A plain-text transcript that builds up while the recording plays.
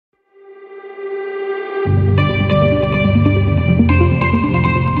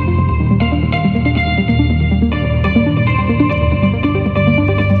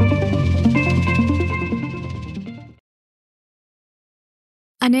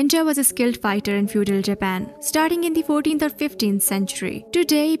ninja was a skilled fighter in feudal Japan, starting in the 14th or 15th century.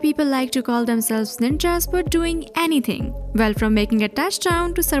 Today, people like to call themselves ninjas for doing anything, well, from making a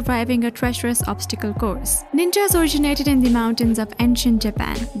touchdown to surviving a treacherous obstacle course. Ninjas originated in the mountains of ancient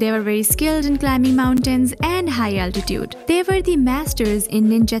Japan. They were very skilled in climbing mountains and high altitude. They were the masters in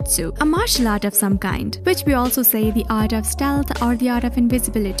ninjutsu, a martial art of some kind, which we also say the art of stealth or the art of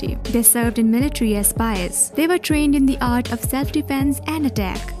invisibility. They served in military as spies. They were trained in the art of self-defense and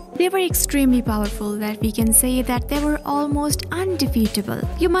attack. They were extremely powerful that we can say that they were almost undefeatable.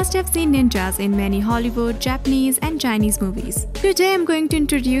 You must have seen ninjas in many Hollywood, Japanese and Chinese movies. Today I'm going to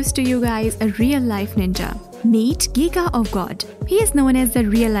introduce to you guys a real-life ninja. Meet Giga Ovgod. He is known as the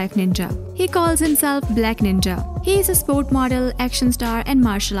real-life ninja. He calls himself Black Ninja. He is a sport model, action star and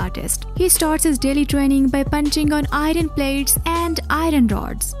martial artist. He starts his daily training by punching on iron plates and iron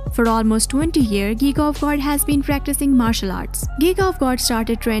rods. For almost 20 years, Giga Ovgod has been practicing martial arts. Giga Ovgod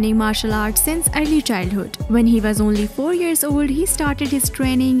started training martial arts since early childhood. When he was only 4 years old, he started his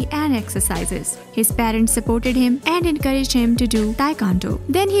training and exercises. His parents supported him and encouraged him to do taekwondo.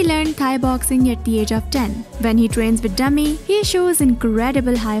 Then he learned Thai boxing at the age of 10. When he trains with dummy, he shows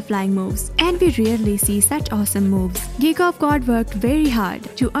incredible high-flying moves, and we rarely see such awesome moves. Giga Ovgod worked very hard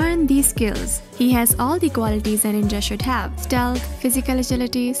to earn these skills. He has all the qualities a ninja should have: stealth, physical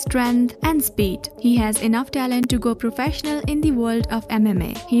agility, strength, and speed. He has enough talent to go professional in the world of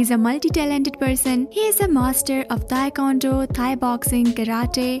MMA. He is a multi-talented person. He is a master of taekwondo, Thai boxing,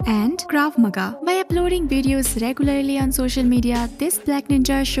 karate, and Krav Maga. By uploading videos regularly on social media, this Black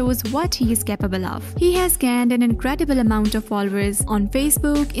Ninja shows what he is capable of. He has gained an incredible amount of followers on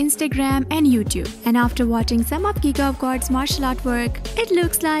Facebook, Instagram, and YouTube. And after watching some of Giga Ovgod's martial art work, it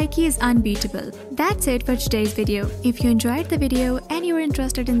looks like he is unbeatable. That's it for today's video. If you enjoyed the video and you are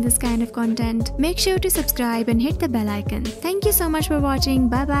interested in this kind of content, make sure to subscribe and hit the bell icon. Thank you so much for watching.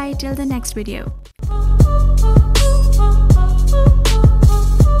 Bye bye till the next video.